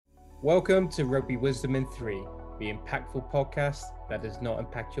Welcome to Rugby Wisdom in 3, the impactful podcast that does not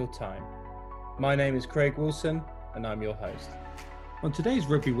impact your time. My name is Craig Wilson and I'm your host. On today's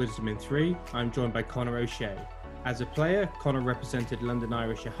Rugby Wisdom in 3, I'm joined by Conor O'Shea. As a player, Conor represented London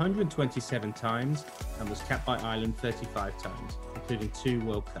Irish 127 times and was capped by Ireland 35 times, including 2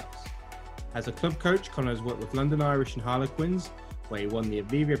 World Cups. As a club coach, Conor has worked with London Irish and Harlequins, where he won the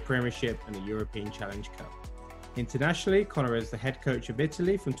Aviva Premiership and the European Challenge Cup. Internationally, Conor is the head coach of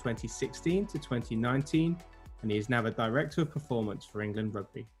Italy from 2016 to 2019, and he is now the Director of Performance for England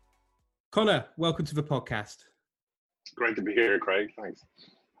Rugby. Conor, welcome to the podcast. Great to be here, Craig. Thanks.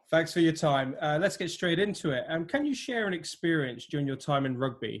 Thanks for your time. Let's get straight into it. Can you share an experience during your time in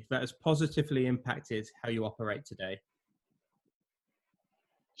rugby that has positively impacted how you operate today?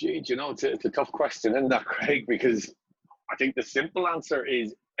 Gee, it's a tough question, isn't that, Craig? Because I think the simple answer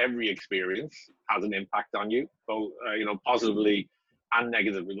is every experience has an impact on you, both positively and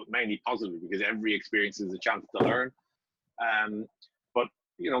negatively, but mainly positively, because every experience is a chance to learn. But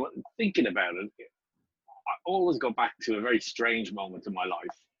thinking about it, I always go back to a very strange moment in my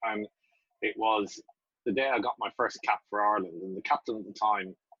life, and it was the day I got my first cap for Ireland, and the captain at the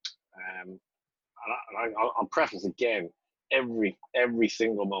time. I'll preface again: every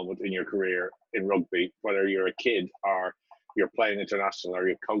single moment in your career in rugby, whether you're a kid or you're playing international or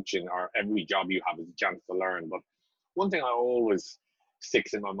you're coaching, or every job you have is a chance to learn. But one thing I always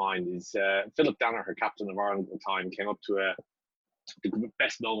sticks in my mind is Philip Danaher, captain of Ireland at the time, came up to the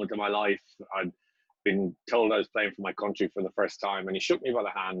best moment of my life. I'd been told I was playing for my country for the first time, and he shook me by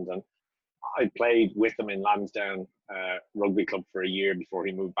the hand, and I played with him in Lansdowne Rugby Club for a year before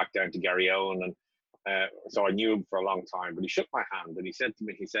he moved back down to Garryowen, and so I knew him for a long time. But he shook my hand and he said to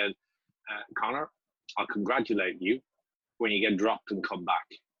me, Conor, I'll congratulate you when you get dropped and come back.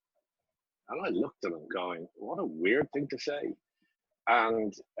 And I looked at him going, what a weird thing to say.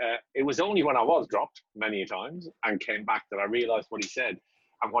 And it was only when I was dropped many times and came back that I realized what he said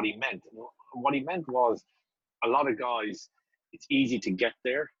and what he meant. What he meant was, a lot of guys, it's easy to get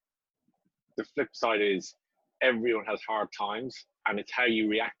there. The flip side is everyone has hard times, and it's how you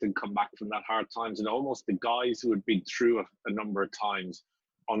react and come back from that hard times. And almost the guys who had been through a number of times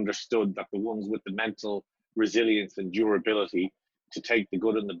understood that the ones with the mental resilience and durability to take the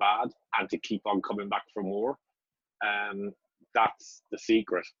good and the bad and to keep on coming back for more. That's the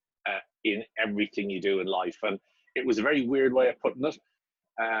secret in everything you do in life. And it was a very weird way of putting it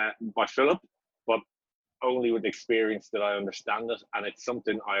by Philip, but only with experience did I understand it. And it's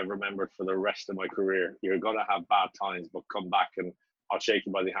something I have remembered for the rest of my career. You're going to have bad times, but come back and I'll shake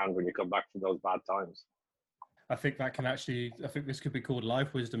you by the hand when you come back from those bad times. I think this could be called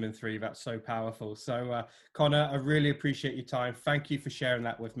Life Wisdom in 3. That's so powerful. So, Conor, I really appreciate your time. Thank you for sharing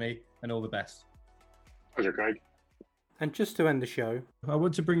that with me, and all the best. Pleasure, Craig. And just to end the show, I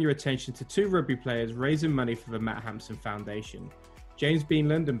want to bring your attention to 2 rugby players raising money for the Matt Hampson Foundation. James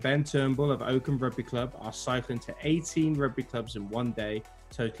Beanland and Ben Turnbull of Oakham Rugby Club are cycling to 18 rugby clubs in one day,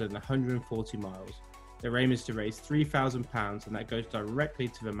 totaling 140 miles. Their aim is to raise £3,000, and that goes directly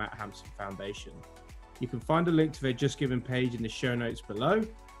to the Matt Hampson Foundation. You can find a link to their Just Giving page in the show notes below,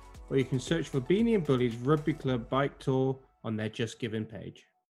 or you can search for Beanie and Bully's Rugby Club Bike Tour on their Just Giving page.